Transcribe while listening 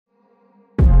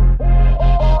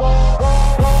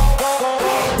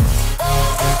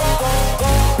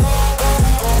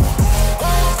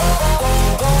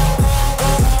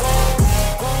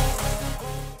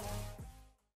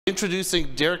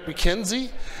introducing Derek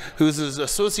MacKenzie, who's an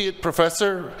associate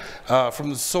professor from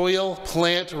the Soil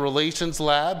Plant Relations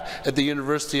Lab at the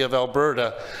University of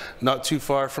Alberta, not too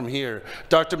far from here.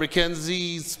 Dr.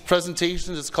 MacKenzie's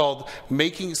presentation is called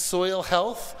Making Soil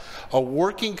Health a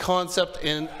Working Concept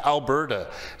in Alberta,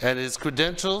 and his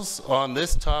credentials on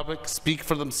this topic speak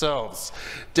for themselves.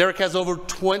 Derek has over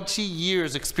 20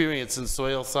 years experience in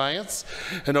soil science,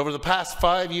 and over the past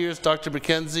 5 years, Dr.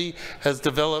 MacKenzie has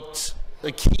developed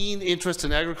a keen interest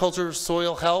in agriculture,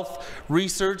 soil health,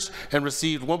 research, and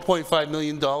received $1.5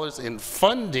 million in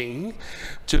funding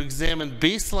to examine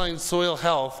baseline soil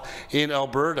health in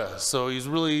Alberta. So he's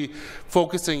really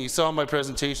focusing, you saw in my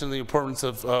presentation, the importance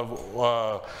of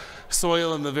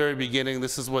soil in the very beginning.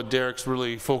 This is what Derek's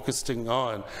really focusing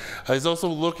on. He's also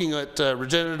looking at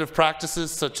regenerative practices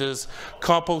such as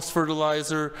compost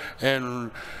fertilizer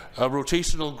and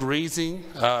rotational grazing,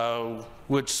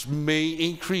 which may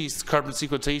increase carbon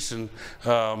sequestration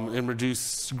and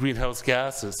reduce greenhouse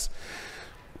gases.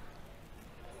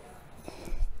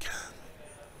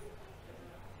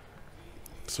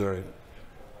 Sorry.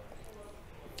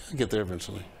 I'll get there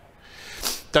eventually.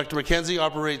 Dr. MacKenzie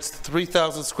operates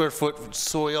 3,000 square foot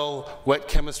soil wet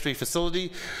chemistry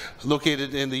facility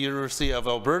located in the University of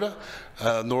Alberta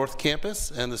North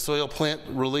Campus, and the Soil Plant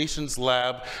Relations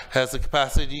Lab has the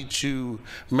capacity to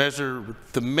measure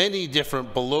the many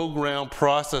different below ground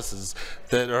processes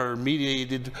that are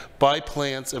mediated by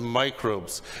plants and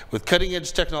microbes with cutting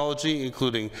edge technology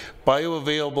including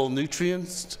bioavailable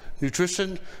nutrients,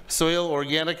 nutrition, soil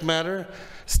organic matter,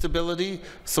 stability,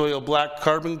 soil black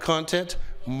carbon content,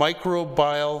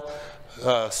 microbial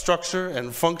structure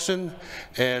and function,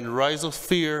 and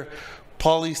rhizosphere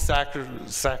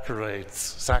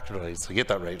polysaccharides. I get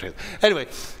that right. Anyway,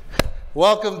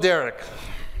 welcome, Derek.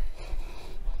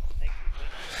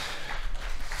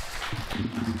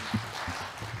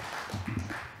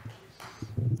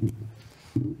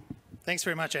 Thanks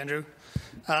very much, Andrew.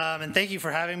 And thank you for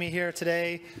having me here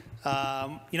today.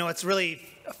 You know, it's really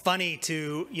funny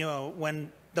to,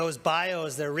 when those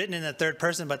bios, they're written in the third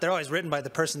person, but they're always written by the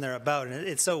person they're about. And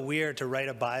it's so weird to write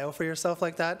a bio for yourself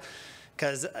like that.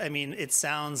 Because, I mean, it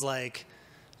sounds like,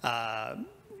 I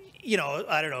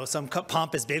don't know, some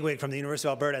pompous bigwig from the University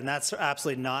of Alberta, and that's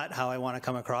absolutely not how I want to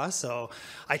come across. So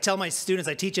I tell my students,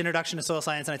 I teach Introduction to Soil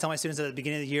Science, and I tell my students at the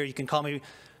beginning of the year, you can call me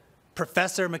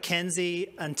Professor MacKenzie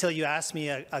until you ask me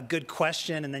a good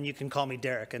question, and then you can call me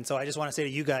Derek. And so I just want to say to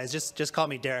you guys, just call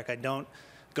me Derek. I don't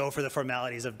go for the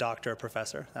formalities of doctor or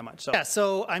professor that much. So, yeah,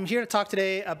 so I'm here to talk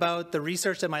today about the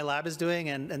research that my lab is doing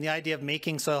and the idea of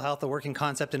making soil health a working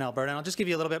concept in Alberta. And I'll just give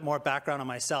you a little bit more background on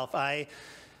myself. I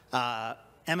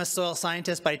am a soil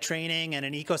scientist by training and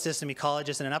an ecosystem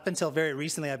ecologist, and up until very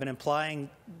recently I've been applying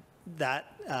that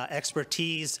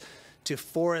expertise to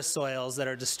forest soils that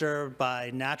are disturbed by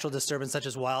natural disturbance such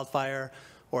as wildfire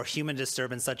or human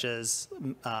disturbance such as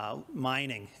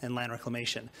mining and land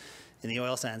reclamation in the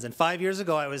oil sands. And 5 years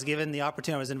ago, I was given the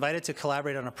opportunity, I was invited to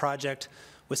collaborate on a project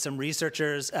with some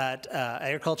researchers at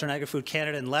Agriculture and Agri-Food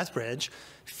Canada in Lethbridge,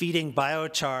 feeding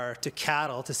biochar to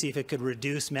cattle to see if it could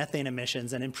reduce methane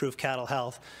emissions and improve cattle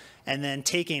health. And then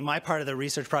my part of the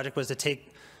research project was to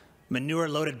take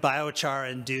manure-loaded biochar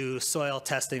and do soil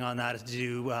testing on that, to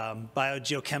do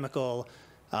biogeochemical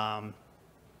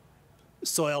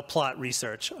soil plot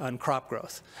research on crop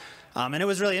growth. And it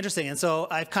was really interesting. And so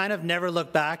I've kind of never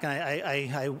looked back, and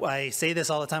I say this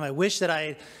all the time. I wish that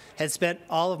I had spent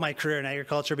all of my career in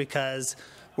agriculture, because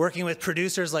working with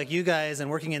producers like you guys and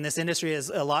working in this industry is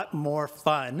a lot more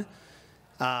fun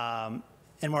and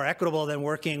more equitable than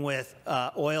working with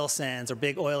oil sands or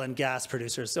big oil and gas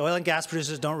producers. So oil and gas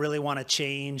producers don't really want to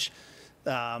change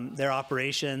their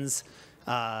operations.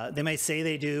 They might say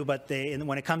they do, but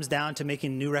when it comes down to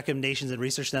making new recommendations and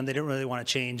research them, they don't really want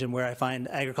to change. And where I find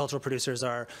agricultural producers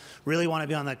really want to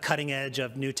be on the cutting edge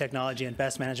of new technology and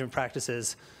best management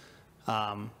practices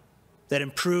that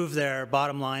improve their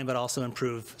bottom line, but also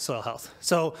improve soil health.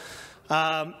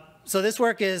 So this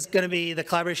work is going to be the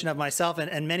collaboration of myself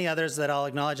and many others that I'll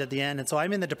acknowledge at the end. And so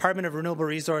I'm in the Department of Renewable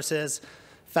Resources,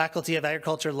 Faculty of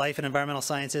Agriculture, Life and Environmental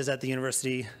Sciences at the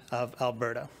University of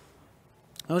Alberta.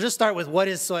 We'll just start with what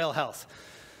is soil health.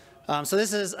 So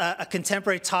this is a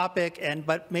contemporary topic,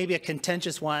 but maybe a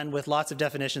contentious one with lots of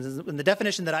definitions. And the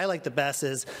definition that I like the best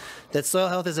is that soil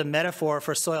health is a metaphor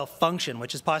for soil function,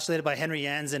 which is postulated by Henry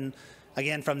Jansen,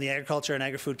 again from the Agriculture and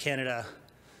Agri-Food Canada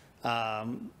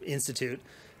Institute.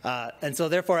 And so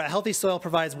therefore a healthy soil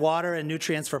provides water and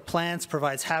nutrients for plants,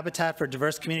 provides habitat for a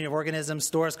diverse community of organisms,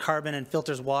 stores carbon and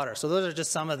filters water. So those are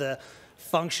just some of the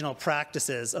functional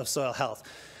practices of soil health.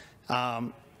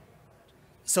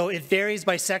 So it varies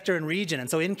by sector and region. And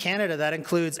so in Canada, that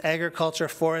includes agriculture,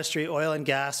 forestry, oil and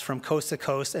gas from coast to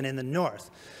coast and in the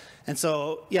north. And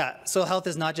so, yeah, soil health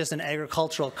is not just an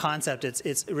agricultural concept.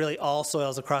 It's really all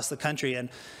soils across the country. And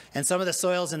some of the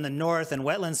soils in the north and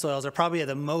wetland soils are probably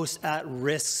the most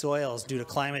at-risk soils due to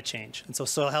climate change. And so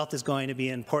soil health is going to be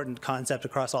an important concept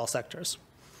across all sectors.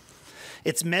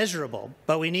 It's measurable,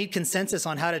 but we need consensus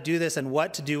on how to do this and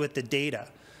what to do with the data.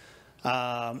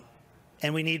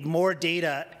 And we need more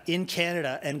data in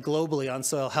Canada and globally on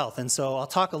soil health. And so I'll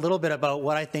talk a little bit about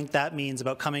what I think that means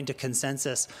about coming to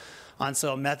consensus on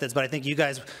soil methods, but I think you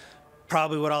guys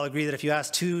probably would all agree that if you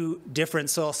ask two different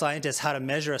soil scientists how to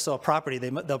measure a soil property,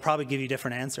 they'll probably give you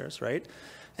different answers, right?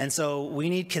 And so we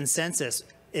need consensus.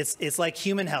 It's like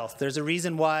human health. There's a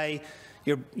reason why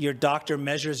your doctor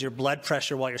measures your blood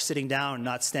pressure while you're sitting down,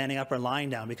 not standing up or lying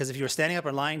down. Because if you're standing up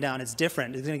or lying down, it's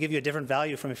different. It's going to give you a different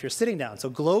value from if you're sitting down. So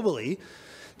globally,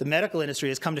 the medical industry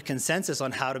has come to consensus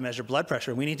on how to measure blood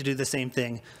pressure. We need to do the same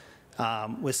thing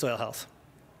with soil health.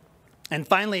 And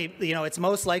finally, it's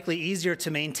most likely easier to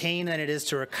maintain than it is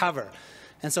to recover.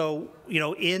 And so,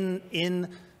 in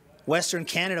Western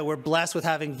Canada, we're blessed with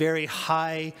having very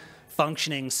high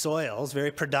functioning soils,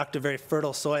 very productive, very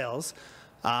fertile soils.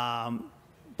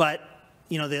 But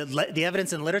the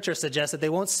evidence in literature suggests that they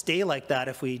won't stay like that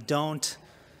if we don't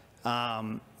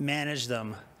manage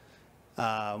them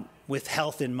with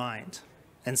health in mind.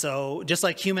 And so just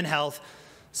like human health,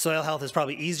 soil health is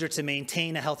probably easier to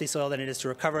maintain a healthy soil than it is to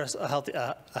recover a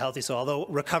healthy soil, although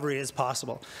recovery is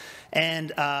possible.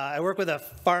 And I work with a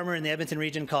farmer in the Edmonton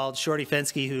region called Shorty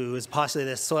Fensky, who is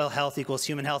postulated this soil health equals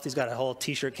human health. He's got a whole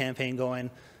t-shirt campaign going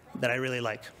that I really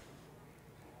like.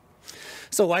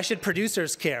 So why should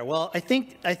producers care? Well, I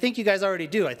think you guys already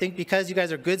do. I think because you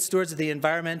guys are good stewards of the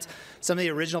environment, some of the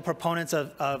original proponents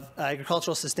of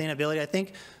agricultural sustainability, I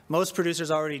think most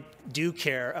producers already do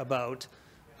care about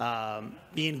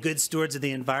being good stewards of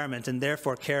the environment and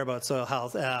therefore care about soil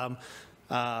health.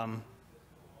 But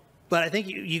I think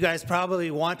you guys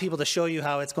probably want people to show you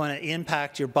how it's going to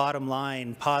impact your bottom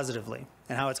line positively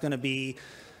and how it's going to be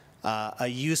a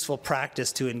useful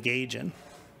practice to engage in.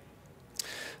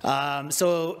 Does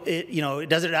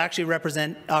it actually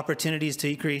represent opportunities to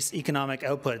increase economic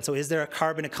output? So is there a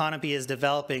carbon economy is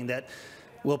developing that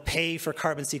will pay for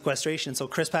carbon sequestration? So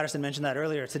Chris Patterson mentioned that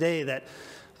earlier today, that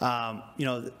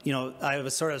I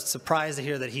was sort of surprised to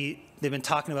hear that they've been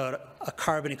talking about a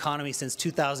carbon economy since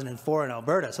 2004 in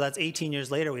Alberta. So that's 18 years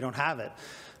later, we don't have it.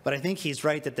 But I think he's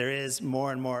right that there is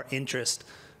more and more interest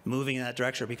moving in that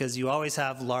direction, because you always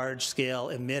have large-scale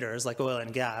emitters like oil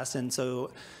and gas. And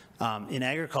so in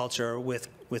agriculture,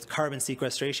 with carbon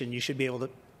sequestration, you should be able to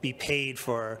be paid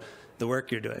for the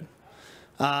work you're doing.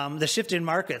 The shift in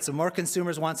markets, so more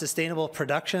consumers want sustainable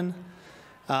production.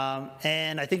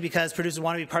 And I think because producers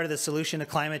want to be part of the solution to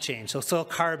climate change. So soil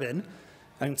carbon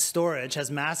and storage has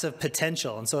massive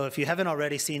potential. And so if you haven't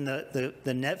already seen the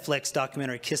Netflix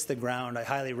documentary Kiss the Ground, I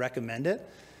highly recommend it.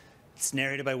 It's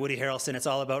narrated by Woody Harrelson. It's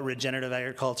all about regenerative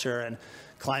agriculture and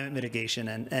climate mitigation.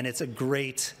 And it's a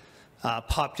great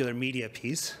popular media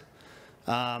piece.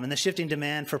 And the shifting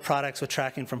demand for products with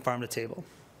tracking from farm to table.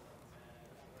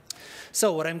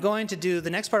 So what I'm going to do,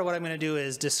 the next part of what I'm going to do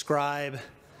is describe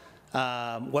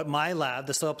what my lab,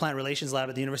 the Soil Plant Relations Lab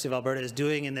at the University of Alberta, is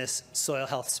doing in this soil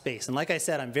health space. And like I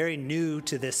said, I'm very new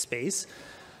to this space,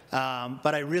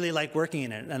 but I really like working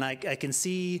in it. And I can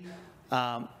see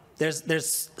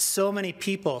there's so many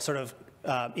people sort of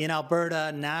in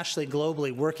Alberta, nationally,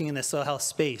 globally, working in the soil health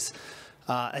space.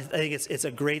 I think it's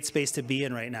a great space to be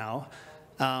in right now.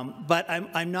 But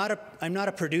I'm not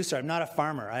a producer. I'm not a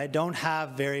farmer. I don't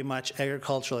have very much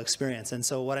agricultural experience. And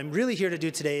so what I'm really here to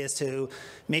do today is to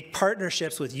make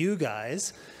partnerships with you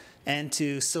guys and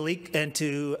to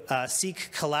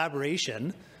seek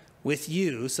collaboration with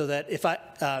you, so that if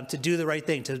to do the right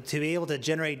thing, to be able to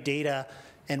generate data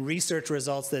and research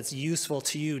results that's useful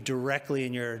to you directly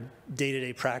in your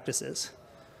day-to-day practices.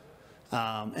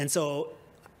 So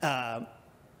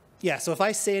if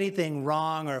I say anything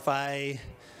wrong, or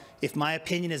if my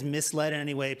opinion is misled in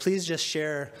any way, please just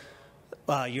share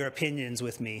your opinions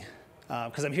with me,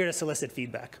 because I'm here to solicit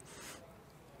feedback.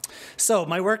 So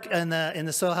my work in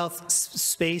the soil health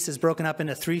space is broken up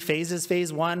into 3 phases.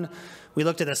 Phase 1, we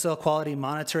looked at a soil quality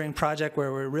monitoring project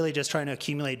where we're really just trying to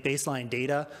accumulate baseline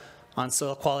data on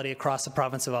soil quality across the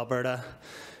province of Alberta.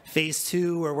 Phase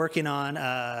 2, we're working on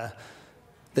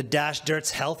the DASH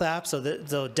Health app. So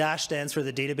the DASH stands for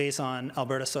the database on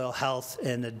Alberta soil health,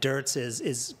 and the DIRTS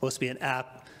is supposed to be an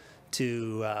app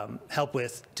to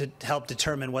help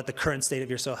determine what the current state of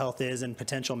your soil health is and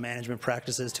potential management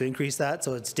practices to increase that.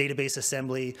 So it's database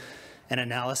assembly and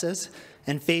analysis.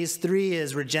 And phase 3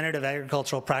 is regenerative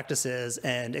agricultural practices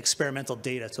and experimental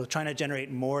data. So trying to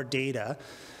generate more data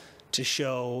to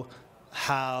show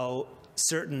how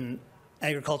certain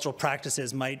agricultural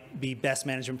practices might be best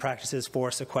management practices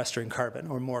for sequestering carbon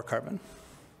or more carbon.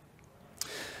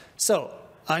 So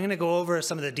I'm going to go over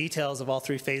some of the details of all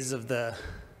 3 phases of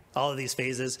all of these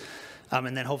phases,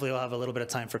 and then hopefully we'll have a little bit of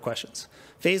time for questions.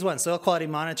 Phase 1, soil quality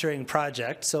monitoring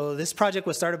project. So this project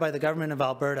was started by the government of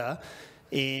Alberta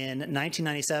in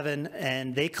 1997,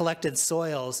 and they collected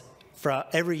soils for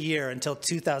every year until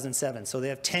 2007. So they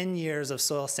have 10 years of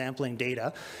soil sampling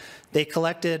data. They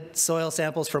collected soil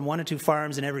samples from 1 to 2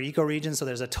 farms in every ecoregion, so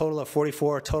there's a total of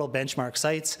 44 total benchmark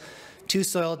sites, 2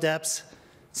 soil depths,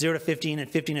 0 to 15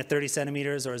 and 15 to 30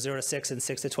 centimeters, or 0 to 6 and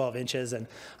 6 to 12 inches. And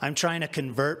I'm trying to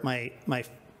convert my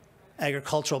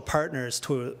agricultural partners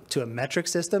to a metric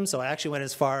system, so I actually went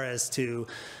as far as to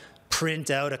print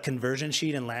out a conversion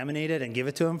sheet and laminate it and give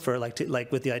it to him for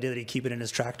like with the idea that he'd keep it in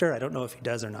his tractor. I don't know if he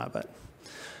does or not,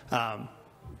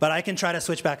 but I can try to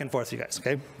switch back and forth with you guys,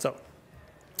 okay? So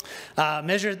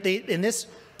in this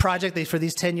project, for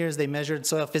these 10 years, they measured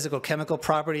soil physical-chemical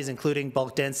properties, including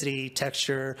bulk density,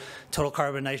 texture, total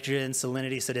carbon, nitrogen,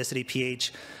 salinity, acidicity,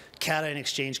 pH, cation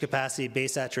exchange capacity,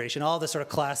 base saturation, all the sort of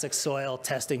classic soil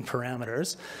testing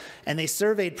parameters. And they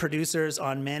surveyed producers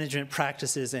on management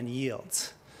practices and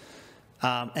yields.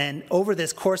 And over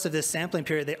this course of this sampling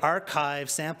period, they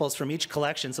archive samples from each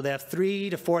collection. So they have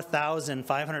 3,000 to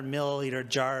 4,500 milliliter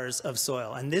jars of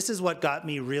soil. And this is what got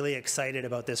me really excited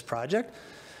about this project,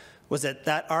 was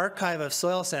that archive of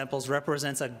soil samples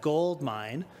represents a gold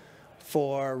mine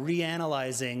for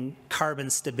reanalyzing carbon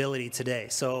stability today.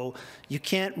 So you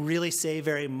can't really say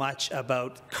very much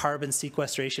about carbon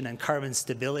sequestration and carbon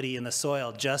stability in the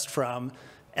soil just from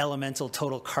elemental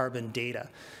total carbon data.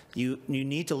 You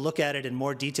need to look at it in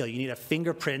more detail. You need a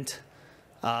fingerprint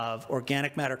of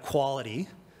organic matter quality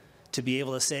to be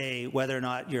able to say whether or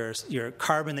not your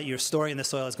carbon that you're storing in the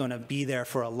soil is going to be there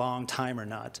for a long time or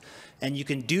not. And you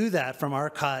can do that from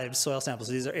archived soil samples.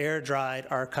 These are air-dried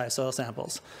archived soil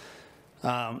samples.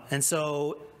 And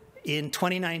so in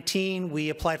 2019,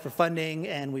 we applied for funding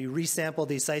and we resampled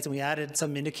these sites and we added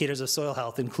some indicators of soil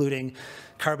health, including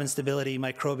carbon stability,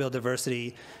 microbial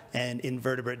diversity, and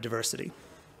invertebrate diversity.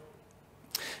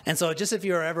 And so just if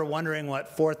you're ever wondering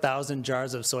what 4,000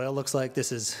 jars of soil looks like,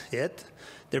 this is it.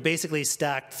 They're basically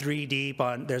stacked 3 deep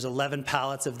there's 11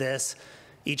 pallets of this.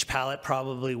 Each pallet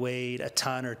probably weighed a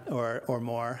ton or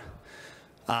more.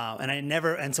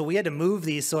 And so we had to move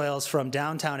these soils from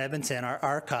downtown Edmonton, they're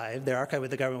archived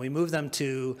with the government. We moved them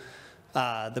to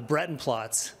the Breton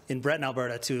plots in Breton,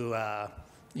 Alberta, to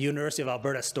University of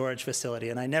Alberta storage facility.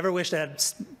 And I never wished I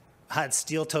had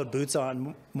steel-toed boots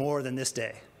on more than this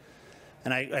day.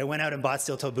 And I went out and bought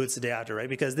steel-toed boots the day after, right?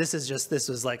 Because this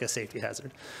was like a safety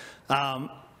hazard.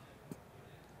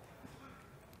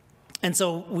 And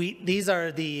so these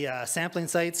are the sampling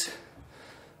sites.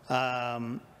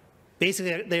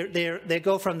 Basically, they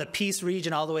go from the Peace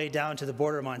region all the way down to the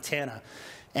border of Montana.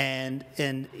 And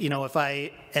you know,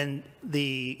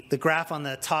 the graph on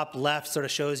the top left sort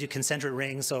of shows you concentric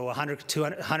rings, so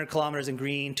 100 kilometers in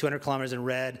green, 200 kilometers in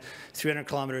red, 300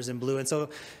 kilometers in blue. And so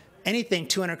anything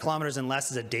 200 kilometers and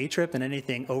less is a day trip, and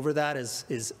anything over that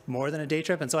is more than a day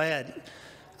trip. And so I had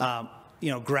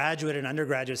graduate and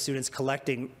undergraduate students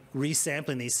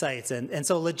resampling these sites. And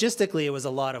so logistically, it was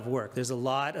a lot of work. There's a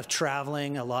lot of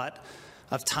traveling, a lot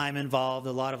of time involved,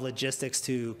 a lot of logistics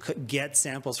to get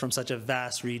samples from such a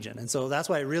vast region. And so that's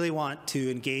why I really want to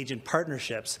engage in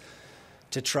partnerships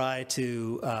to try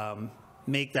to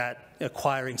make that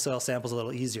acquiring soil samples a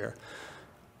little easier.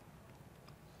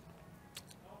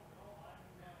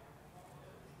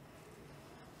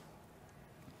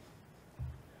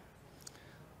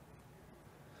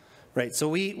 Right, so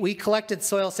we collected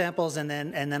soil samples, and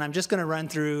then I'm just going to run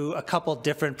through a couple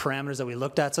different parameters that we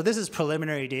looked at. So this is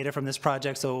preliminary data from this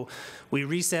project. So we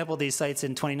resampled these sites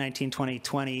in 2019,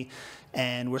 2020,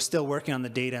 and we're still working on the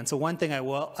data. And so one thing I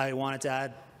wanted to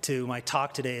add to my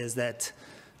talk today is that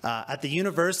at the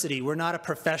university, we're not a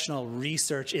professional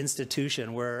research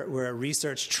institution. We're a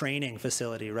research training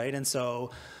facility, right? And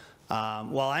so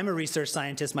while I'm a research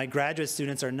scientist, my graduate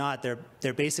students are not.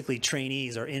 They're basically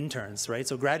trainees or interns, right?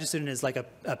 So graduate student is like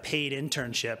a paid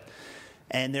internship,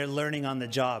 and they're learning on the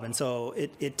job. And so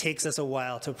it takes us a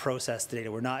while to process the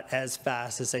data. We're not as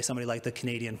fast as, say, somebody like the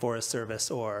Canadian Forest Service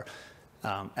or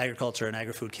Agriculture and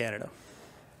Agri-Food Canada.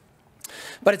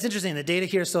 But it's interesting, the data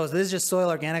here, so this is just soil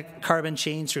organic carbon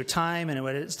change through time, and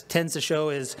what it tends to show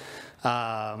is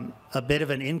a bit of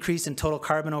an increase in total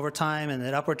carbon over time, and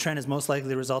that upward trend is most likely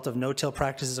the result of no-till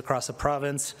practices across the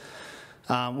province.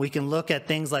 We can look at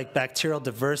things like bacterial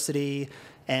diversity,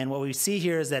 and what we see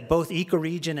here is that both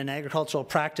ecoregion and agricultural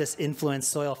practice influence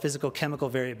soil physical-chemical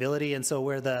variability, and so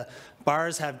where the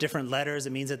bars have different letters,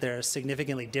 it means that they're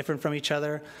significantly different from each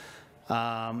other.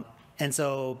 And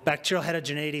so bacterial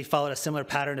heterogeneity followed a similar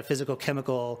pattern to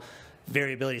physical-chemical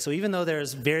variability. So even though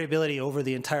there's variability over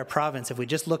the entire province, if we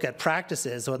just look at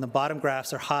practices, so when the bottom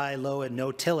graphs are high, low, and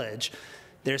no tillage,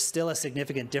 there's still a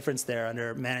significant difference there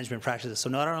under management practices. So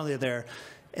not only are there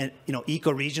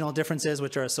eco-regional differences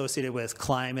which are associated with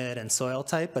climate and soil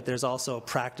type, but there's also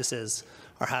practices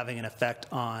are having an effect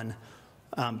on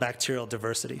bacterial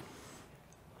diversity.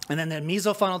 And then the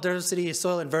mesofaunal diversity,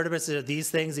 soil invertebrates are these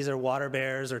things. These are water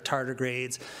bears or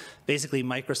tardigrades, basically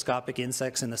microscopic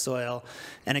insects in the soil.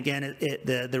 And again,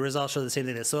 the results show the same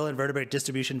thing. The soil invertebrate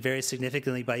distribution varies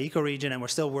significantly by ecoregion, and we're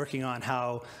still working on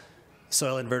how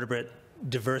soil invertebrate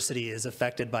diversity is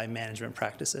affected by management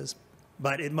practices.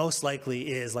 But it most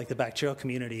likely is, like the bacterial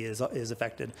community is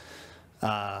affected.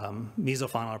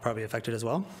 Mesofaunal are probably affected as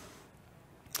well.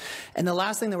 And the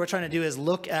last thing that we're trying to do is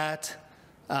look at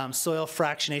soil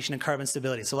fractionation and carbon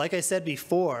stability. So like I said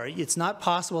before, it's not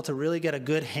possible to really get a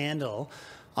good handle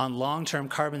on long-term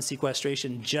carbon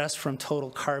sequestration just from total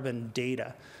carbon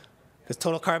data. Because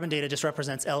total carbon data just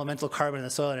represents elemental carbon in the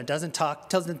soil, and it doesn't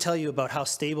tell you about how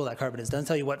stable that carbon is. It doesn't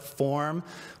tell you what form,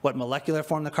 what molecular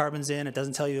form the carbon's in. It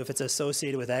doesn't tell you if it's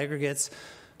associated with aggregates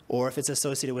or if it's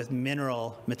associated with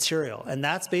mineral material. And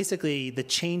that's basically the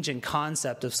change in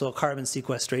concept of soil carbon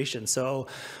sequestration. So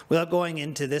without going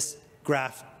into this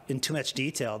graph in too much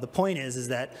detail, the point is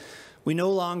that we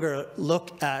no longer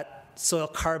look at soil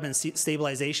carbon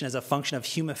stabilization as a function of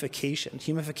humification.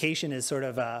 Humification is sort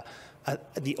of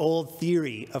the old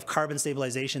theory of carbon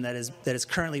stabilization that is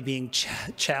currently being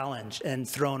challenged and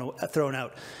thrown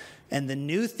out. And the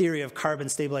new theory of carbon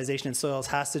stabilization in soils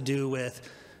has to do with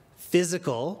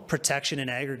physical protection in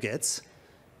aggregates,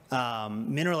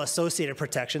 mineral-associated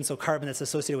protection, so carbon that's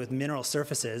associated with mineral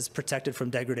surfaces protected from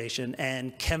degradation,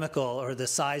 and chemical, or the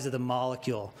size of the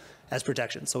molecule, as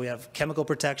protection. So we have chemical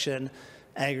protection,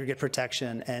 aggregate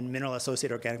protection, and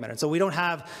mineral-associated organic matter. So we don't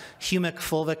have humic,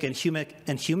 fulvic,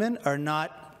 and human are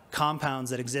not compounds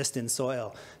that exist in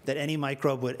soil that any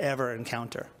microbe would ever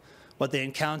encounter. What they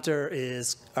encounter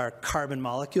are carbon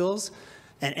molecules,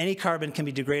 and any carbon can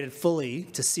be degraded fully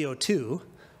to CO2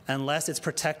 unless it's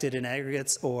protected in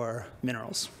aggregates or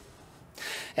minerals.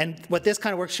 And what this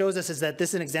kind of work shows us is that this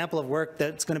is an example of work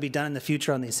that's going to be done in the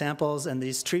future on these samples, and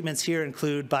these treatments here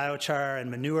include biochar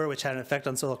and manure, which had an effect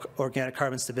on soil organic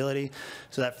carbon stability.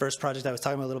 So that first project I was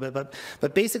talking about a little bit,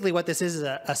 but basically what this is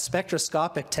a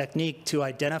spectroscopic technique to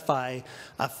identify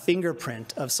a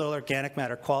fingerprint of soil organic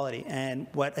matter quality. And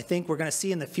what I think we're going to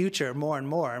see in the future more and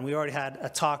more, and we already had a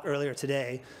talk earlier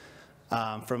today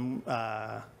from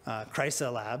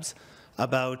Chrysler Labs,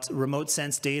 about remote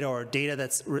sense data, or data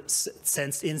that's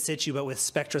sensed in situ but with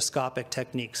spectroscopic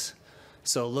techniques.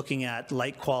 So looking at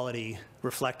light quality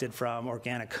reflected from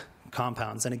organic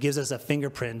compounds, and it gives us a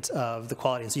fingerprint of the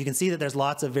quality. And so you can see that there's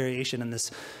lots of variation in this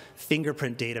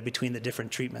fingerprint data between the different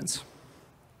treatments.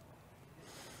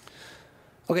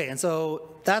 Okay, and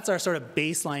so that's our sort of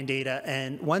baseline data.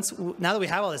 And now that we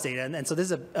have all this data, and so this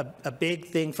is a big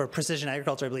thing for precision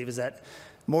agriculture, I believe, is that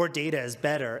more data is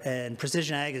better, and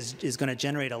precision ag is going to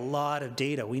generate a lot of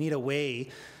data. We need a way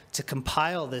to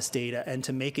compile this data and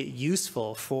to make it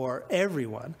useful for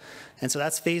everyone. And so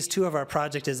that's phase 2 of our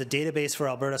project, is a database for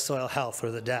Alberta soil health, or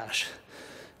the DASH.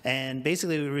 And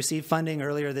basically we received funding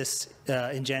earlier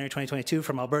in January 2022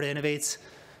 from Alberta Innovates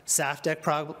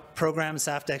SAFDEC program.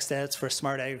 SAFDEC stands for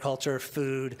Smart Agriculture,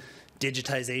 Food,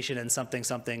 Digitization, and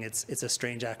something. It's a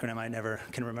strange acronym. I never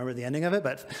can remember the ending of it,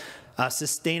 but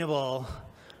sustainable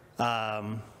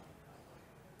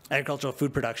agricultural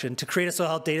food production, to create a soil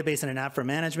health database and an app for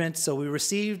management. So we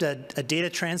received a data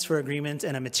transfer agreement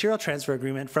and a material transfer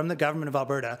agreement from the government of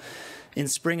Alberta in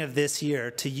spring of this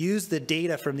year to use the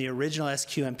data from the original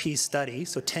SQMP study,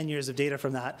 so 10 years of data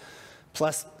from that,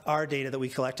 plus our data that we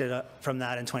collected from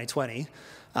that in 2020.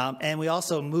 And we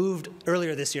also moved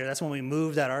earlier this year, that's when we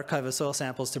moved that archive of soil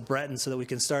samples to Breton so that we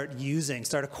can start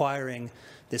acquiring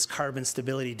this carbon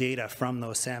stability data from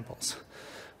those samples.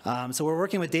 So we're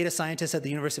working with data scientists at the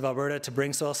University of Alberta to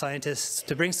bring soil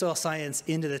science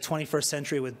into the 21st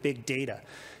century with big data.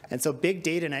 And so big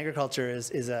data in agriculture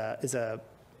is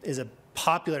a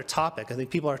popular topic. I think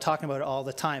people are talking about it all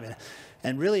the time.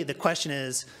 And really the question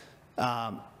is,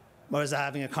 I was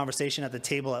having a conversation at the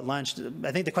table at lunch.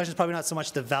 I think the question is probably not so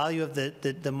much the value of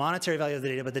the monetary value of the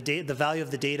data, but the value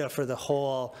of the data for the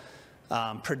whole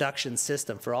production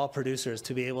system, for all producers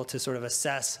to be able to sort of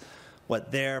assess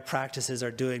what their practices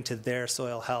are doing to their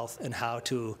soil health and how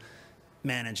to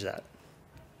manage that.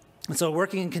 And so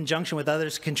working in conjunction with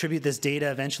others to contribute this data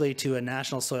eventually to a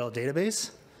national soil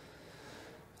database.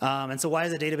 And so why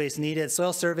is a database needed?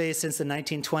 Soil surveys since the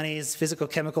 1920s, physical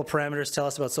chemical parameters tell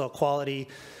us about soil quality,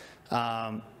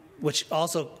 which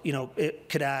also, it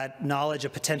could add knowledge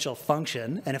of potential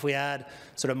function. And if we add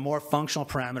sort of more functional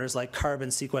parameters like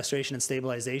carbon sequestration and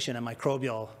stabilization and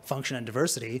microbial function and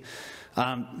diversity,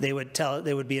 they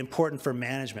would be important for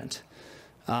management.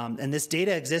 And this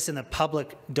data exists in the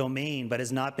public domain, but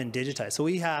has not been digitized. So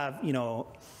we have,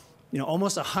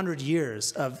 almost 100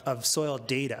 years of soil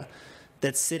data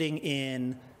that's sitting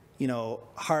in,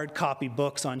 hard copy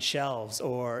books on shelves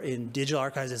or in digital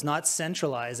archives. It's not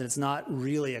centralized and it's not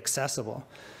really accessible.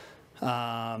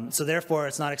 So therefore,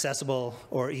 it's not accessible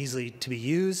or easily to be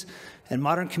used. And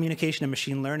modern communication and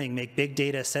machine learning make big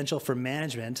data essential for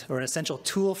management, or an essential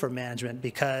tool for management,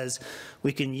 because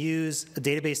we can use a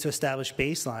database to establish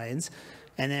baselines,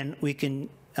 and then we can,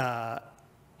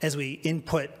 as we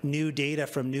input new data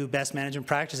from new best management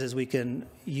practices, we can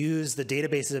use the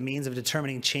database as a means of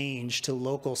determining change to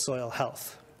local soil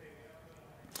health.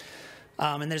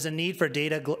 And there's a need for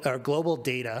data, or global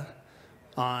data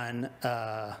on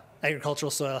agricultural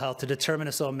soil health to determine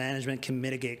if soil management can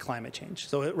mitigate climate change.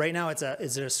 So right now it's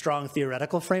a strong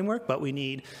theoretical framework, but we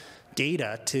need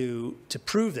data to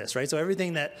prove this, right? So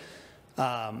everything that,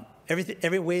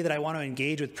 every way that I want to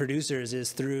engage with producers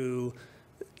is through,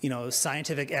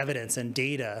 scientific evidence and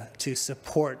data to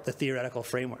support the theoretical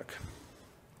framework.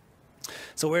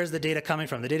 So where's the data coming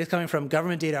from? The data is coming from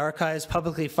government data archives,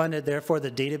 publicly funded, therefore the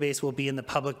database will be in the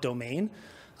public domain.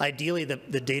 Ideally, the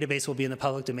database will be in the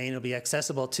public domain. It'll be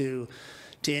accessible to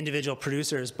individual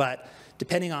producers, but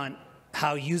depending on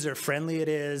how user-friendly it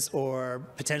is or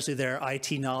potentially their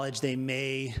IT knowledge, they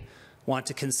may want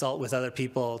to consult with other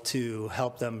people to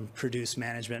help them produce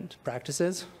management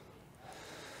practices.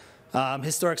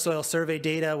 Historic soil survey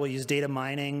data, we'll use data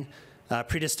mining.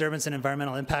 Pre-disturbance and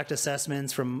environmental impact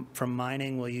assessments from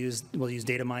mining, we'll use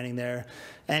data mining there.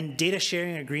 And data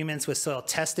sharing agreements with soil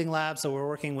testing labs. So we're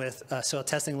working with soil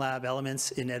testing lab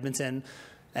Elements in Edmonton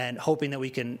and hoping that we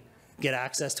can get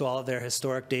access to all of their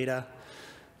historic data.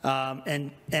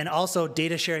 And also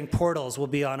data sharing portals will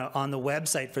be on the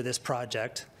website for this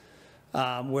project,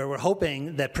 where we're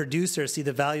hoping that producers see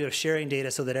the value of sharing data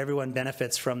so that everyone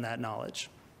benefits from that knowledge.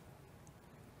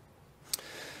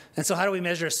 And so how do we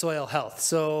measure soil health?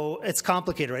 So it's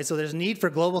complicated, right? So there's a need for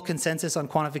global consensus on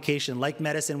quantification. Like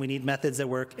medicine, we need methods that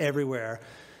work everywhere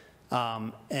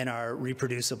and are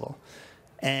reproducible.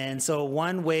 And so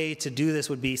one way to do this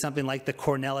would be something like the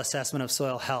Cornell Assessment of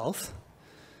Soil Health,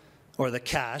 or the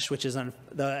CASH, which is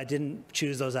I didn't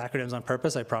choose those acronyms on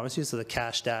purpose, I promise you, so the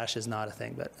CASH dash is not a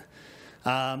thing.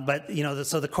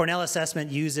 So the Cornell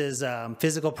assessment uses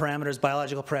physical parameters,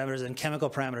 biological parameters, and chemical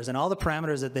parameters, and all the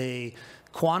parameters that they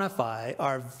quantify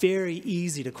are very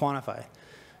easy to quantify.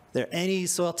 Any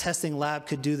soil testing lab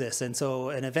could do this, and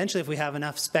eventually, if we have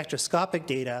enough spectroscopic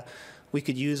data, we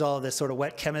could use all of this sort of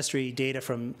wet chemistry data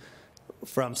from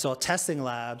soil testing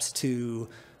labs to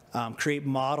create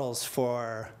models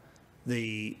for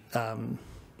the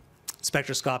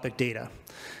spectroscopic data.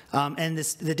 And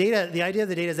the idea of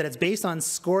the data is that it's based on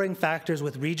scoring factors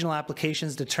with regional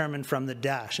applications determined from the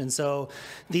dash. And so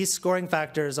these scoring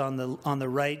factors on the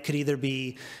right could either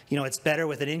be, it's better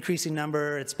with an increasing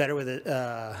number, it's better with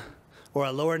or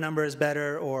a lower number is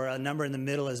better, or a number in the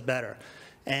middle is better.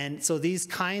 And so these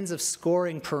kinds of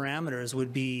scoring parameters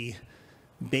would be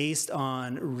based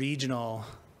on regional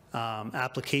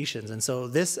applications. And so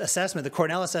this assessment, the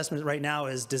Cornell assessment right now,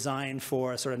 is designed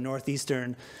for sort of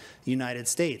northeastern United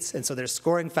States. And so their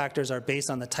scoring factors are based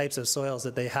on the types of soils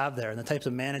that they have there and the types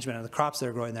of management and the crops that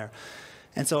are growing there.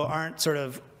 And so aren't sort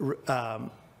of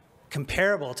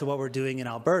comparable to what we're doing in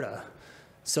Alberta.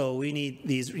 So we need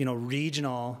these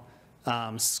regional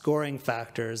scoring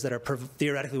factors that are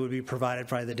theoretically would be provided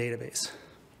by the database.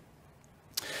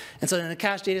 And so in the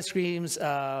cache data streams,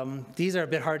 these are a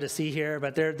bit hard to see here,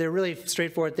 but they're really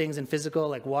straightforward things in physical,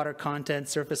 like water content,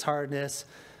 surface hardness,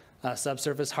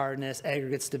 subsurface hardness,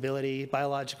 aggregate stability.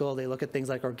 Biological, they look at things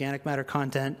like organic matter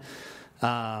content,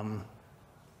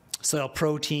 soil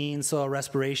protein, soil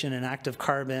respiration, and active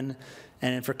carbon.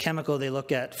 And for chemical, they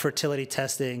look at fertility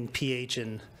testing, pH,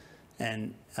 and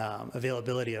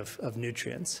availability of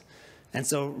nutrients. And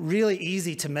so really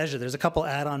easy to measure. There's a couple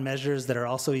add-on measures that are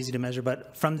also easy to measure,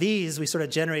 but from these, we sort of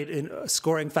generate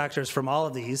scoring factors from all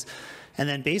of these. And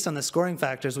then based on the scoring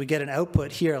factors, we get an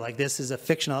output here, like this is a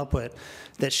fictional output,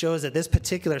 that shows that this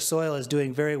particular soil is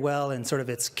doing very well in sort of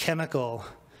its chemical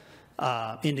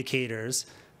indicators,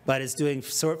 but it's doing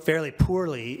fairly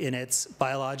poorly in its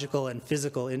biological and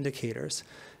physical indicators.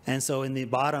 And so in the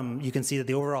bottom, you can see that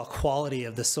the overall quality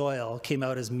of the soil came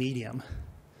out as medium,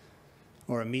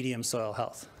 or a medium soil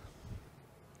health.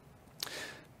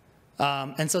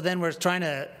 And so then we're trying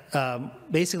to,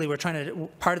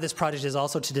 part of this project is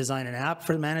also to design an app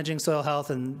for managing soil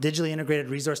health and digitally integrated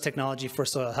resource technology for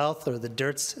soil health, or the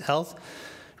DIRTS health.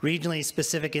 Regionally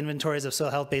specific inventories of soil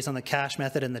health based on the cache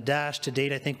method and the dash. To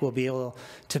date, I think we'll be able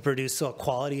to produce soil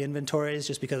quality inventories,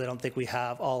 just because I don't think we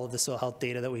have all of the soil health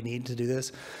data that we need to do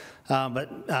this.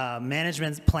 But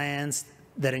management plans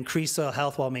that increase soil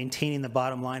health while maintaining the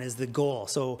bottom line is the goal.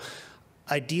 So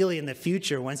ideally in the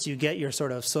future, once you get your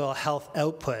sort of soil health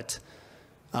output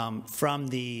from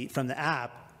the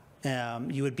app,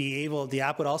 the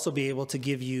app would also be able to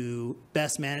give you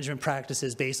best management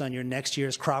practices based on your next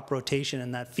year's crop rotation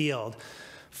in that field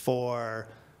for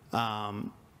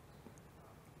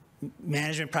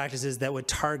management practices that would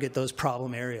target those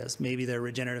problem areas. Maybe they're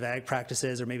regenerative ag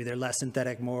practices, or maybe they're less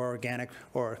synthetic, more organic,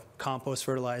 or compost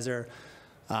fertilizer,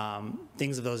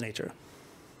 things of those nature.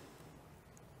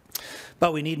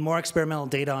 But we need more experimental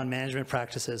data on management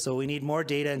practices. So we need more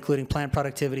data, including plant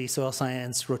productivity, soil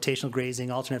science, rotational grazing,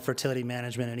 alternate fertility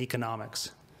management, and economics.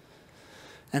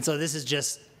 And so this is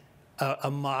just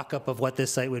a mock-up of what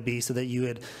this site would be, so that you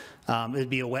would, it would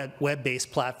be a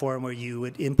web-based platform where you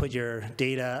would input your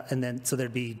data, and then so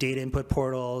there'd be data input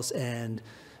portals and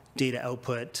data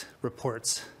output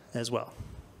reports as well.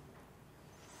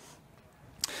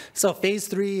 So phase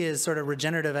 3 is sort of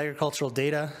regenerative agricultural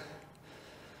data.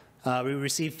 We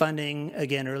received funding,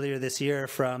 again, earlier this year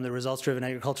from the Results-Driven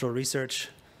Agricultural Research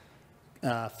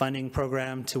funding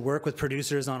program to work with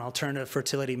producers on alternative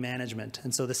fertility management.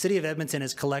 And so the City of Edmonton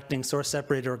is collecting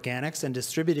source-separated organics and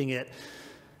distributing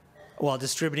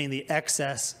the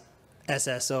excess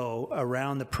SSO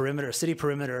around the perimeter, city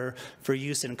perimeter, for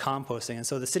use in composting. And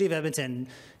so the City of Edmonton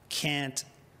can't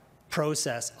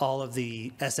process all of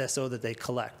the SSO that they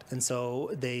collect. And so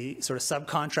they sort of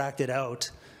subcontract it out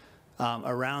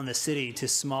around the city to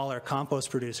smaller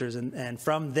compost producers, and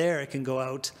from there it can go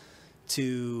out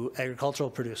to agricultural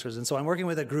producers. And so I'm working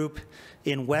with a group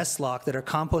in Westlock that are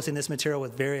composting this material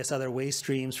with various other waste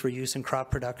streams for use in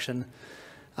crop production.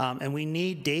 And we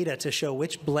need data to show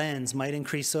which blends might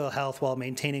increase soil health while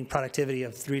maintaining productivity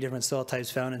of 3 different soil types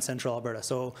found in central Alberta.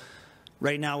 So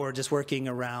right now we're just working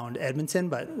around Edmonton,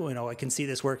 but I can see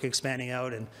this work expanding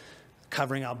out and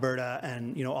covering Alberta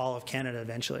and all of Canada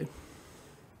eventually.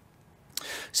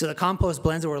 So the compost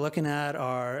blends that we're looking at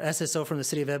are SSO from the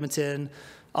City of Edmonton,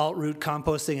 Alt-Root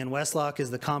Composting in Westlock is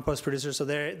the compost producer. So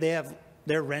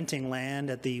they're renting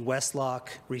land at the Westlock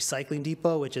Recycling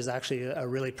Depot, which is actually a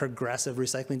really progressive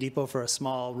recycling depot for a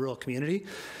small rural community.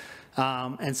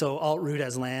 And so Alt-Root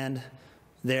has land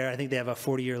there. I think they have a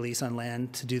 40-year lease on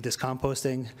land to do this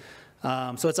composting.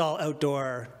 So it's all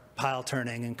outdoor pile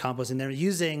turning and composting. They're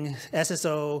using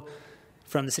SSO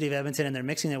from the City of Edmonton, and they're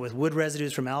mixing it with wood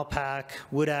residues from Alpac,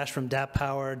 wood ash from DAP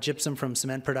Power, gypsum from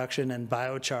cement production, and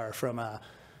biochar from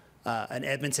an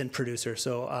Edmonton producer.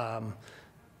 So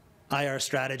IR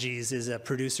Strategies is a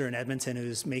producer in Edmonton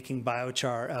who's making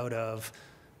biochar out of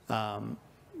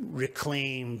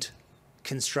reclaimed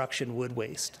construction wood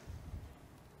waste.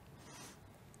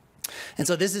 And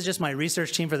so this is just my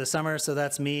research team for the summer. So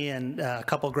that's me and a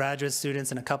couple graduate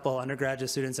students and a couple undergraduate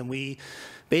students. And we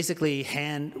basically,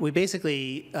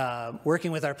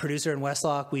 working with our producer in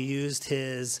Westlock, we used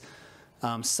his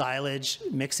silage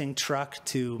mixing truck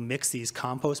to mix these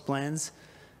compost blends.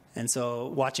 And so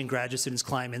watching graduate students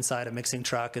climb inside a mixing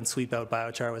truck and sweep out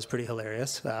biochar was pretty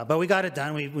hilarious. But we got it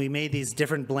done. We made these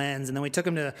different blends, and then we took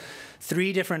them to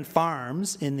 3 different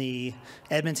farms in the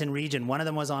Edmonton region. One of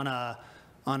them was on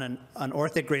an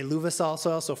orthic gray Luvasol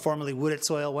soil, so formerly wooded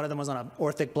soil. One of them was on an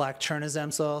orthic black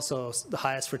Chernozem soil, so the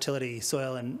highest fertility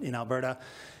soil in Alberta.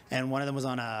 And one of them was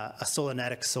on a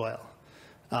solonetic soil.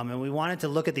 And we wanted to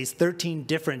look at these 13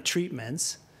 different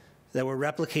treatments that were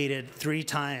replicated 3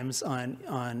 times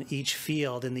on each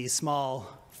field in these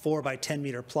small 4 by 10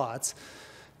 meter plots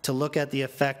to look at the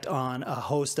effect on a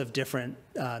host of different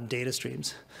data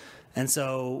streams. And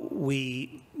so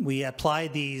we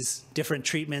applied these different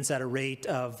treatments at a rate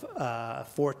of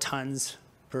 4 tons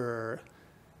per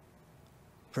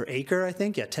acre, I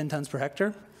think. Yeah, 10 tons per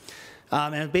hectare.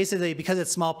 And basically, because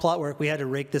it's small plot work, we had to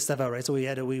rake this stuff out, right? So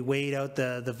we weighed out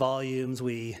the volumes,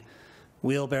 we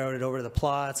wheelbarrowed it over to the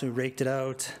plots, we raked it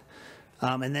out.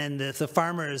 And then the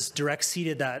farmers direct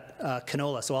seeded that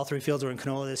canola. So all 3 fields were in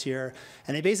canola this year.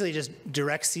 And they basically just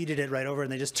direct seeded it right over,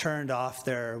 and they just turned off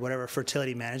their whatever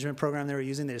fertility management program they were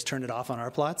using. They just turned it off on our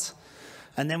plots.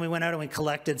 And then we went out and we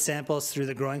collected samples through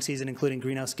the growing season, including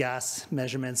greenhouse gas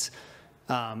measurements,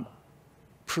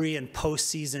 pre- and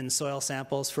post-season soil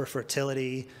samples for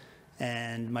fertility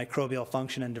and microbial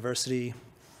function and diversity.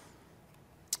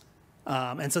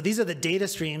 And so these are the data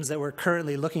streams that we're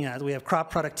currently looking at. We have crop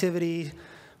productivity,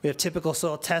 we have typical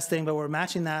soil testing, but we're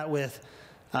matching that with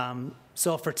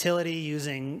soil fertility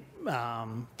using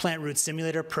plant root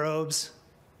simulator probes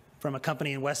from a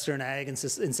company in Western Ag in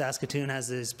Saskatoon has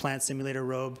this plant simulator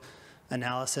robe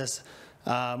analysis.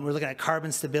 We're looking at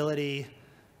carbon stability,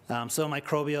 soil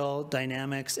microbial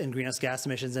dynamics, and greenhouse gas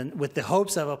emissions, and with the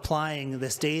hopes of applying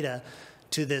this data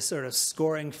to this sort of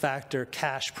scoring factor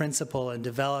cash principle and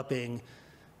developing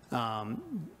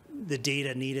the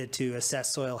data needed to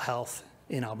assess soil health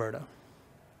in Alberta.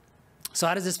 So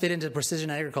how does this fit into precision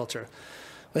agriculture?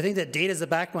 Well, I think that data is the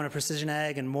backbone of precision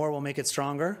ag, and more will make it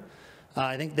stronger.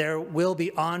 I think there will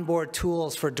be onboard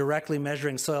tools for directly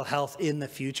measuring soil health in the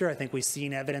future. I think we've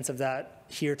seen evidence of that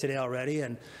here today already,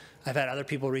 and I've had other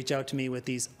people reach out to me with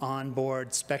these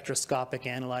onboard spectroscopic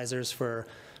analyzers for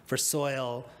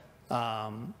soil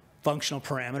functional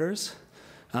parameters.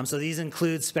 So these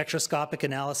include spectroscopic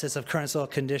analysis of current soil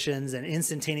conditions and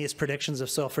instantaneous predictions of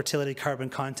soil fertility, carbon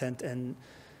content, and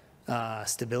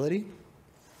stability.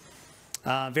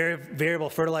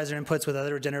 Variable fertilizer inputs with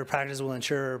other regenerative practices will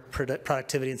ensure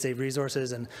productivity and save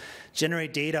resources, and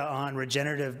generate data on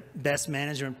regenerative best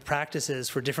management practices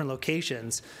for different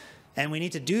locations. And we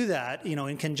need to do that,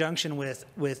 in conjunction with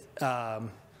the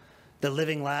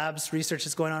Living Labs research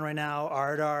that's going on right now.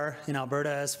 ARDAR in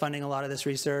Alberta is funding a lot of this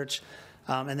research,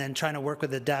 and then trying to work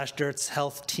with the Dash Dirt's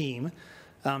health team.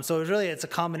 So it's a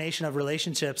combination of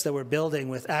relationships that we're building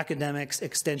with academics,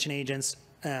 extension agents,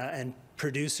 and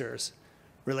producers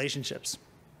relationships.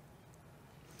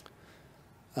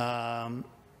 And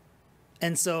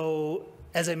so,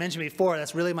 as I mentioned before,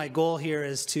 that's really my goal here,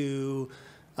 is to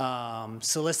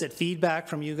solicit feedback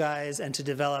from you guys and to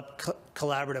develop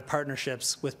collaborative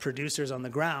partnerships with producers on the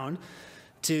ground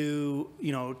to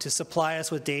supply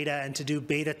us with data and to do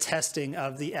beta testing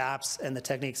of the apps and the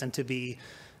techniques, and to be,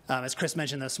 as Chris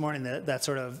mentioned this morning, that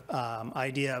sort of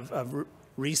idea of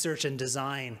research and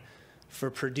design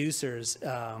for producers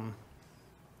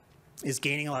is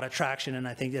gaining a lot of traction. And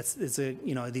I think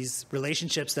these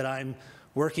relationships that I'm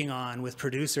working on with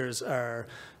producers are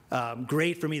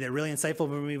great for me. They're really insightful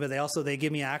for me, but they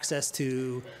give me access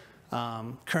to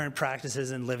current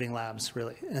practices and Living Labs,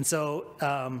 really. And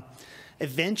so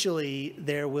eventually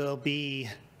there will be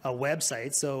a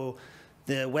website. So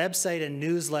the website and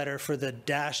newsletter for the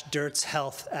Dash Dirt's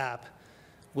Health app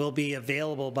will be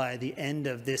available by the end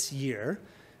of this year.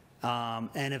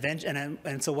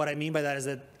 And so what I mean by that is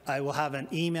that I will have an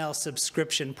email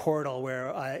subscription portal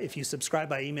where if you subscribe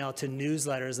by email to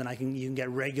newsletters, then you can get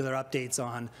regular updates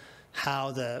on how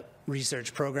the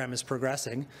research program is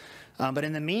progressing. But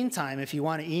in the meantime, if you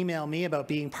want to email me about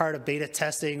being part of beta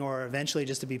testing or eventually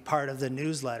just to be part of the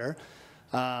newsletter,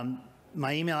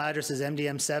 my email address is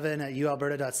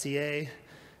mdm7@ualberta.ca.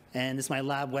 And this is my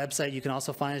lab website. You can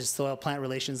also find it as Soil Plant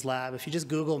Relations Lab. If you just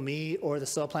Google me or the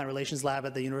Soil Plant Relations Lab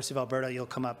at the University of Alberta, you'll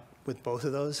come up with both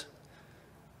of those,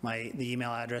 the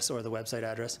email address or the website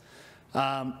address.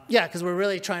 Because we're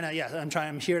really trying to,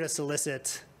 I'm here to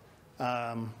solicit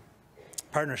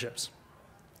partnerships.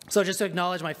 So just to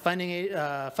acknowledge my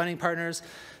funding partners,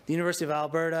 the University of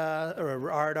Alberta, or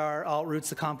ARDAR, Alt Roots,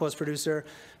 the compost producer,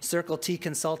 Circle T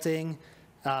Consulting,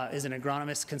 is an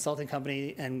agronomist consulting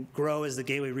company, and GROW is the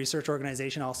Gateway Research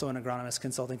Organization, also an agronomist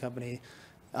consulting company.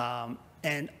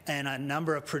 And a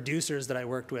number of producers that I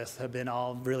worked with have been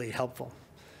all really helpful.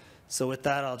 So with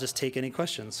that, I'll just take any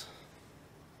questions.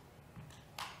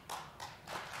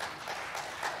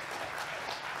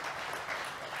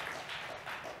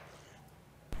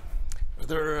 Are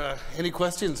there any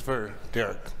questions for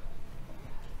Derek?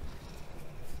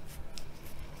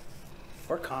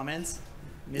 Or comments?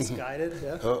 Misguided,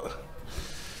 yeah. Oh.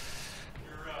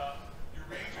 Your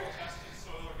range of tested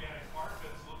soil organic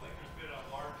markets look like there's been a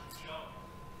large jump.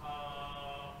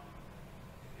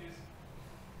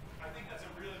 I think that's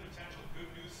a really potential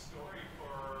good news story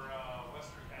for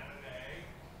Western Canada ag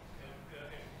and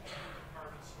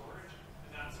carbon storage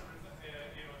and that sort of that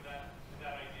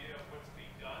idea of what's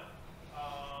being done.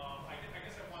 I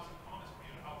guess I want some comments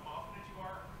from you on how confident you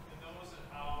are in those and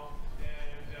how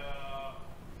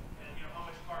how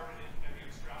much carbon have you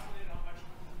extrapolated? How much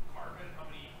carbon? How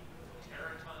many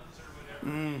teratons or whatever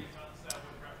tons that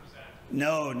would represent?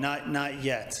 No, not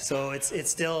yet. So it's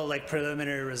still like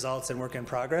preliminary results and work in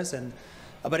progress,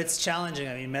 but it's challenging.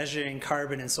 I mean, measuring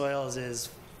carbon in soils is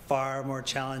far more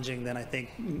challenging than I think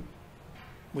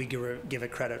we give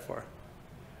it credit for.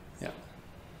 Yeah.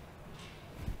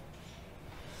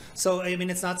 So, I mean,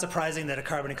 it's not surprising that a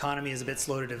carbon economy is a bit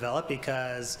slow to develop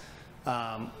because,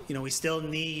 we still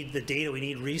need the data. We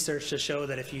need research to show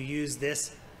that if you use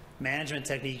this management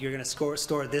technique, you're going to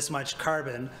store this much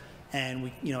carbon,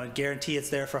 and I guarantee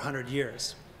it's there for 100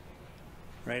 years,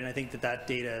 right? And I think that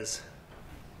data is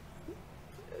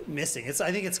missing.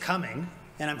 I think it's coming,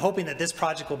 and I'm hoping that this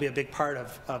project will be a big part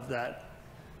of that,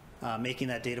 making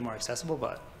that data more accessible,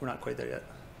 but we're not quite there yet.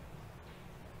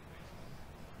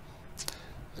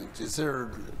 Is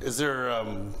there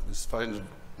just find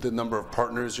the number of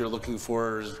partners you're looking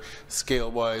for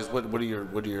scale-wise? What are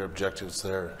your objectives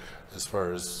there as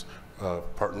far as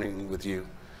partnering with you?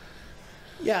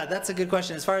 Yeah, that's a good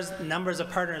question. As far as numbers of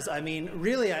partners, I mean,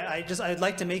 really, I'd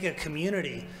like to make a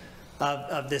community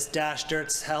of this Dash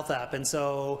Dirt's health app, and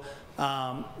so,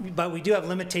 but we do have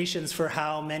limitations for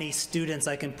how many students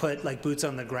I can put like boots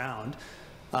on the ground,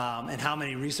 and how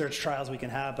many research trials we can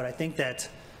have. But I think that,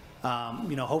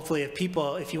 hopefully,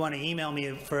 if you want to email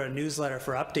me for a newsletter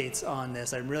for updates on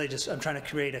this, I'm trying to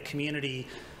create a community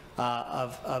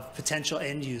of potential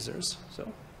end users,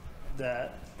 so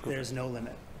that there's no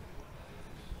limit.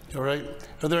 All right.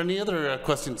 Are there any other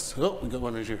questions? Oh, we got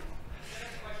one right here.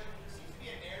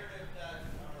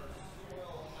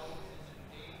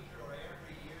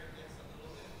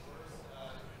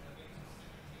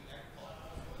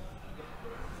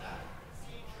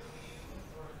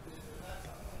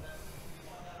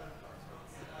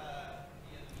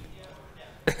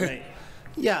 Right.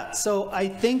 Yeah, so I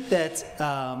think that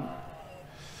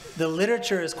the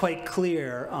literature is quite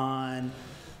clear on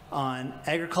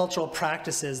agricultural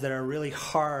practices that are really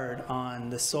hard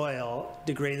on the soil,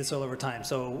 degrade the soil over time.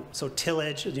 So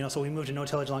tillage, so we moved to no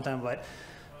tillage a long time,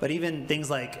 but even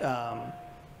things like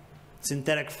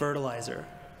synthetic fertilizer,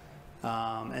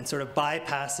 and sort of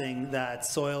bypassing that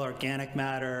soil organic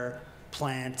matter,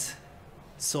 plant,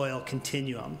 soil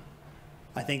continuum.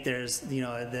 I think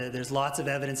there's lots of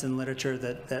evidence in literature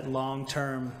that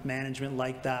long-term management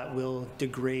like that will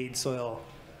degrade soil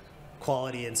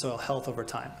quality and soil health over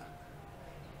time.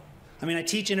 I mean, I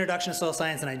teach Introduction to Soil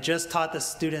Science, and I just taught the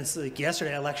students, like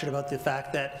yesterday I lectured about the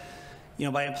fact that,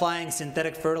 by applying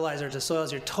synthetic fertilizer to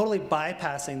soils, you're totally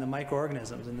bypassing the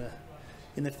microorganisms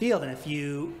in the field. And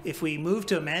if we move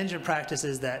to management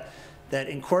practices that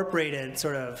incorporated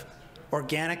sort of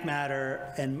organic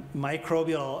matter and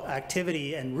microbial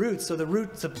activity and roots, so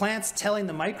the plant's telling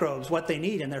the microbes what they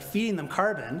need, and they're feeding them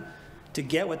carbon to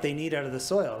get what they need out of the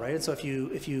soil, right? And so if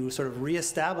you sort of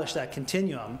reestablish that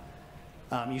continuum,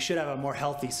 you should have a more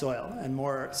healthy soil,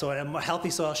 so a healthy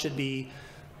soil should be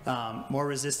more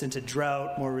resistant to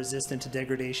drought, more resistant to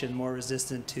degradation, more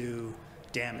resistant to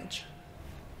damage.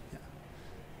 Yeah.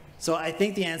 So I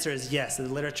think the answer is yes. The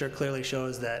literature clearly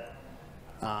shows that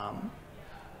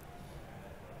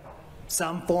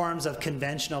some forms of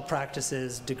conventional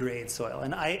practices degrade soil,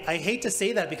 and I hate to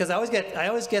say that because I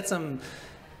always get some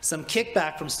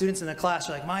kickback from students in the class.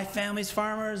 They're like, my family's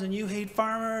farmers and you hate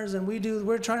farmers, and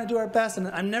we're trying to do our best. And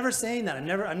I'm never saying that.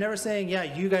 I'm never saying, yeah,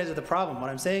 you guys are the problem. What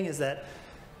I'm saying is that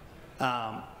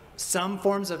some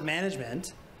forms of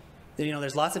management,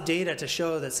 there's lots of data to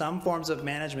show that some forms of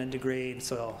management degrade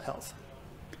soil health.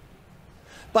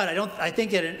 But I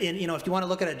think if you want to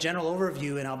look at a general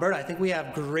overview in Alberta, I think we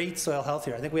have great soil health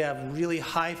here. I think we have really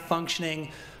high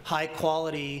functioning, high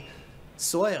quality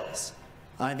soils.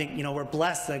 I think, we're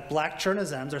blessed. Like black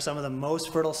Chernozems are some of the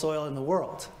most fertile soil in the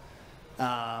world.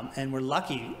 And we're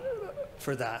lucky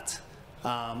for that.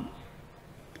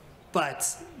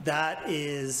 But that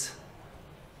is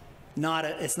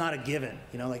it's not a given,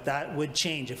 like that would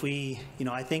change if we,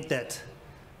 I think that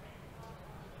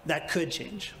could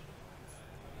change.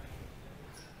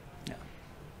 Yeah.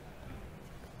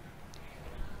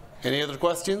 Any other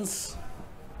questions?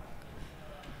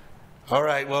 All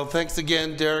right, well, thanks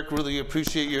again, Derek. Really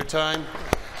appreciate your time.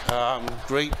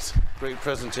 Great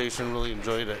presentation, really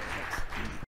enjoyed it.